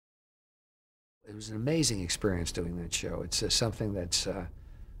It was an amazing experience doing that show. It's something that's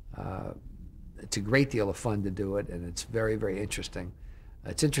it's a great deal of fun to do it, and it's very, very interesting.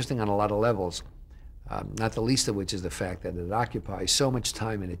 It's interesting on a lot of levels, not the least of which is the fact that it occupies so much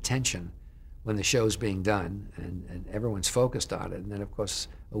time and attention when the show's being done, and everyone's focused on it. And then, of course,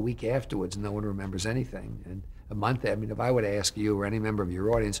 a week afterwards, no one remembers anything. And a month, I mean, if I were to ask you or any member of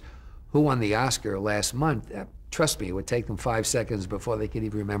your audience who won the Oscar last month, trust me, it would take them 5 seconds before they could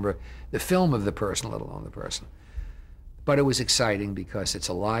even remember the film of the person, let alone the person. But it was exciting because it's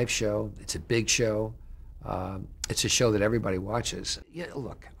a live show, it's a big show, it's a show that everybody watches. Yeah,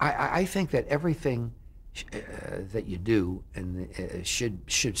 look, I think that everything that you do and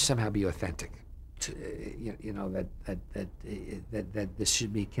should somehow be authentic. You know, that this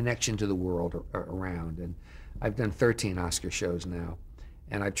should be a connection to the world around. And I've done 13 Oscar shows now,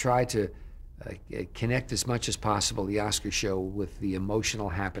 and I've tried to connect as much as possible the Oscar show with the emotional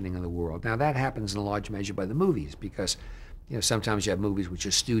happening in the world. Now that happens in large measure by the movies, because sometimes you have movies which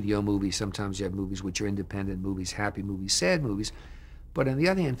are studio movies, sometimes you have movies which are independent movies, happy movies, sad movies. But on the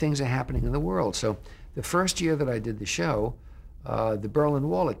other hand, things are happening in the world. So the first year that I did the show, the Berlin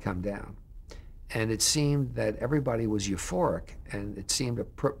Wall had come down. And it seemed that everybody was euphoric, and it seemed a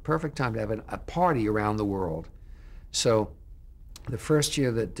perfect time to have a party around the world. So the first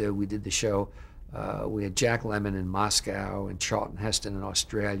year that we did the show, we had Jack Lemmon in Moscow and Charlton Heston in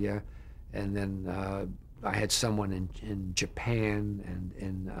Australia, and then I had someone in Japan and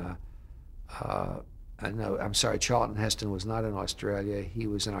in, no, I'm sorry, Charlton Heston was not in Australia, he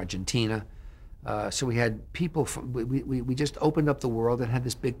was in Argentina. So we had people, we just opened up the world and had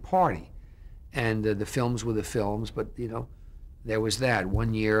this big party. And the films were the films, but there was that.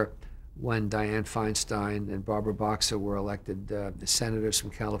 One year when Dianne Feinstein and Barbara Boxer were elected the senators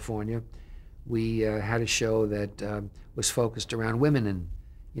from California, we had a show that was focused around women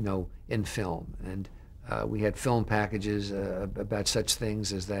in film. And we had film packages about such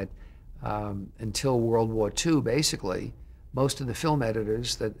things as that until World War II, basically, most of the film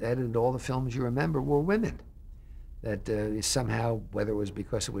editors that edited all the films you remember were women. That somehow, whether it was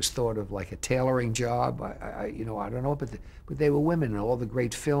because it was thought of like a tailoring job, I don't know, but they were women in all the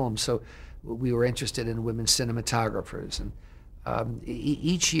great films. So we were interested in women cinematographers, and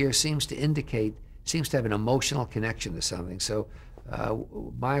each year seems to have an emotional connection to something. So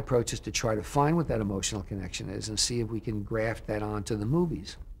my approach is to try to find what that emotional connection is and see if we can graft that onto the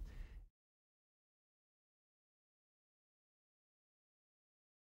movies.